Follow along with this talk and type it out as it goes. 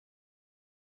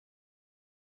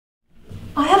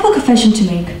have a confession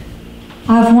to make.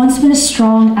 I have once been a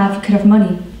strong advocate of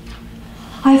money.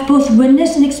 I have both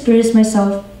witnessed and experienced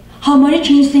myself how money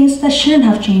changed things that shouldn't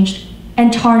have changed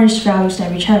and tarnished values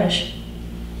that we cherish.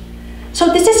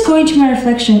 So this is going to be my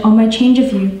reflection on my change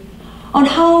of view, on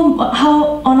how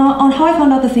I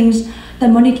found out the things that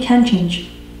money can change,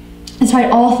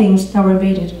 despite all things that were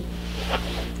invaded.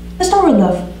 Let's start with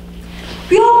love.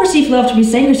 We all perceive love to be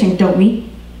sacrosanct, don't we?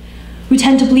 We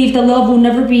tend to believe that love will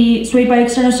never be swayed by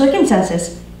external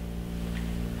circumstances.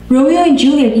 Romeo and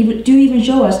Juliet do even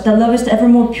show us that love is the ever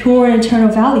more pure and eternal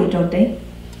value, don't they?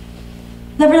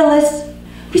 Nevertheless,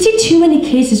 we see too many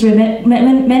cases where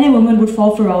men and women would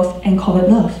fall for oath and call it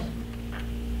love.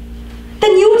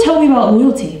 Then you would tell me about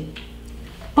loyalty.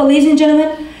 But ladies and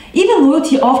gentlemen, even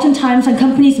loyalty oftentimes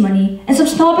accompanies money, and some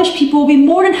snobbish people will be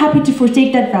more than happy to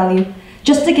forsake that value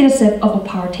just to get a sip of what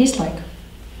power tastes like.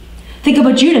 Think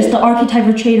about Judas, the archetype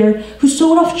of traitor who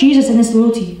sold off Jesus and his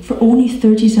loyalty for only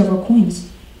 30 silver coins.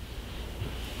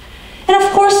 And of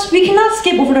course, we cannot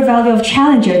skip over the value of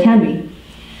challenger, can we?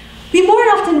 We more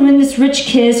often witness rich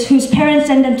kids whose parents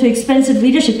send them to expensive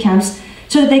leadership camps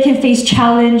so that they can face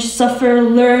challenge, suffer,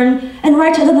 learn, and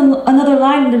write another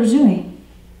line in their resume.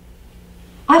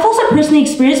 I've also personally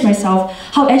experienced myself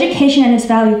how education and its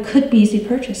value could be easily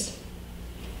purchased.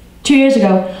 2 years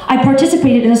ago, I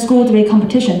participated in a school debate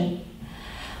competition.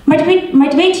 My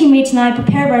debate teammates and I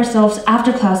prepared ourselves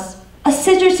after class,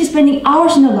 assiduously spending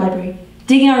hours in the library,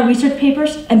 digging our research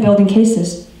papers and building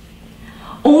cases.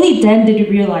 Only then did we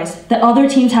realize that other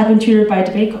teams had been tutored by a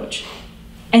debate coach.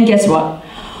 And guess what?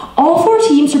 All 4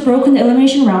 teams who broke in the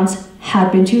elimination rounds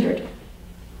had been tutored.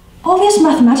 Obvious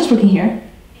mathematics working here.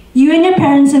 You and your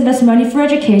parents invest money for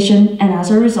education, and as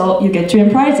a result, you get to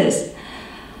win prizes.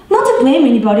 Not to blame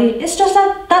anybody, it's just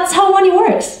that that's how money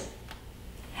works.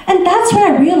 And that's when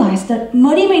I realized that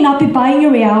money may not be buying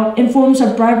your way out in forms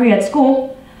of bribery at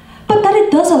school, but that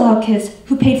it does allow kids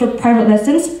who paid for private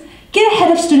lessons get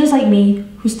ahead of students like me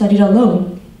who studied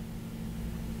alone.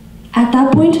 At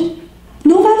that point,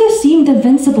 no value seemed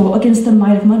invincible against the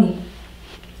might of money.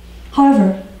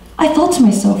 However, I thought to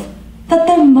myself that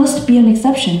there must be an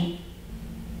exception.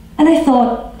 And I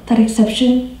thought that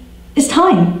exception is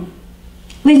time.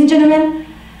 Ladies and gentlemen,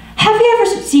 have you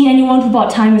ever seen anyone who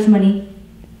bought time with money?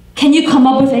 Can you come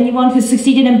up with anyone who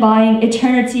succeeded in buying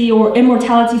eternity or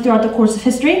immortality throughout the course of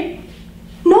history?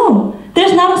 No,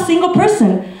 there's not a single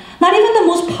person. Not even the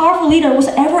most powerful leader was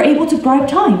ever able to bribe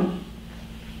time.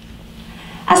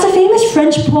 As the famous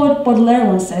French poet Baudelaire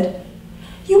once said,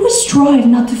 you would strive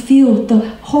not to feel the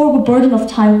horrible burden of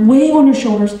time weighing on your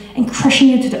shoulders and crushing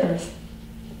you to the earth.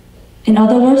 In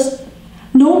other words,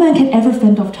 no man can ever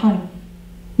fend off time,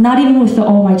 not even with the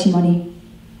almighty money.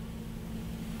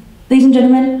 Ladies and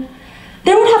gentlemen,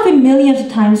 there would have been millions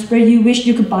of times where you wished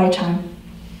you could buy time.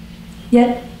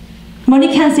 Yet,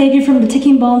 money can't save you from the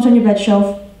ticking bombs on your bed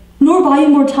shelf, nor buy you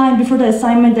more time before the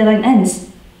assignment deadline ends.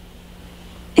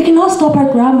 It cannot stop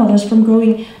our grandmothers from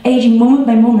aging moment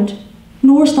by moment,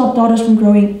 nor stop daughters from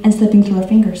growing and slipping through our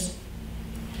fingers.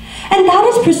 And that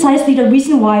is precisely the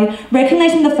reason why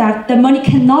recognizing the fact that money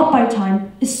cannot buy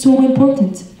time is so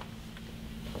important.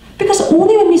 Because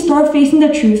only when we start facing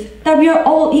the truth that we are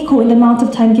all equal in the amount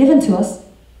of time given to us,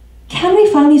 can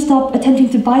we finally stop attempting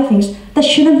to buy things that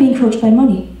shouldn't be encroached by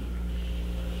money.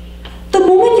 The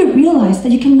moment you realize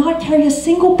that you cannot carry a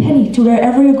single penny to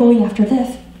wherever you're going after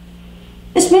death,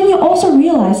 is when you also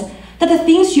realize that the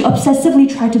things you obsessively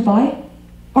try to buy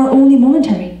are only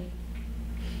momentary.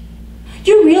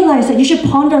 You realize that you should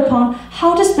ponder upon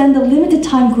how to spend the limited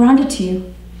time granted to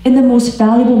you in the most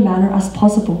valuable manner as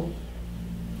possible.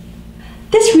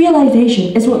 This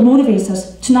realization is what motivates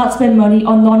us to not spend money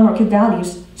on non-market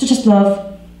values such as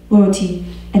love, loyalty,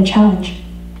 and challenge.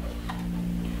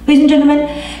 Ladies and gentlemen,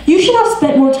 you should have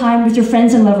spent more time with your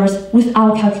friends and lovers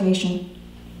without calculation.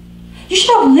 You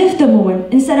should have lived the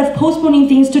moment instead of postponing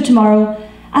things to tomorrow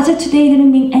as if today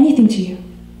didn't mean anything to you.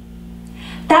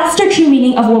 That's the true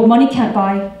meaning of what money can't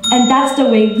buy, and that's the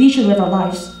way we should live our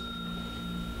lives.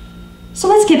 So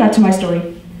let's get back to my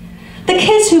story. The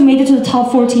kids who made it to the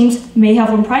top 4 teams may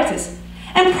have won prizes,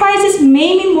 and prizes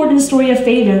may mean more than a story of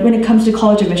failure when it comes to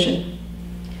college admission.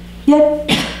 Yet,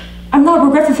 I'm not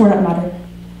regretful for that matter.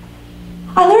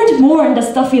 I learned more in the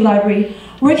stuffy library,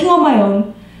 working on my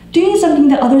own, doing something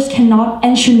that others cannot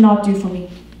and should not do for me.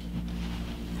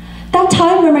 That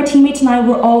time where my teammates and I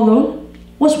were all alone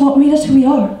was what made us who we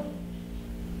are.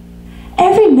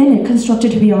 Every minute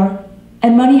constructed who we are,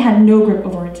 and money had no grip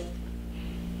over it.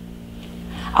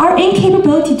 Our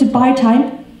incapability to buy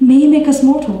time may make us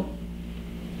mortal.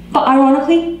 But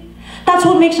ironically, that's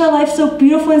what makes our life so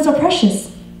beautiful and so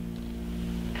precious.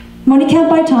 Money can't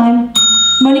buy time.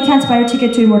 Money can't buy your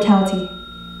ticket to immortality.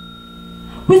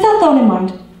 With that thought in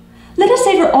mind, let us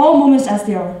savor all moments as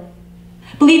they are.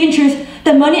 Believe in truth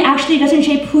that money actually doesn't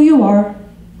shape who you are,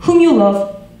 whom you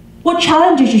love, what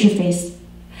challenges you should face.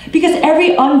 Because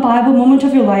every unbuyable moment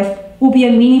of your life will be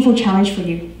a meaningful challenge for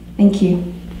you. Thank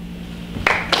you.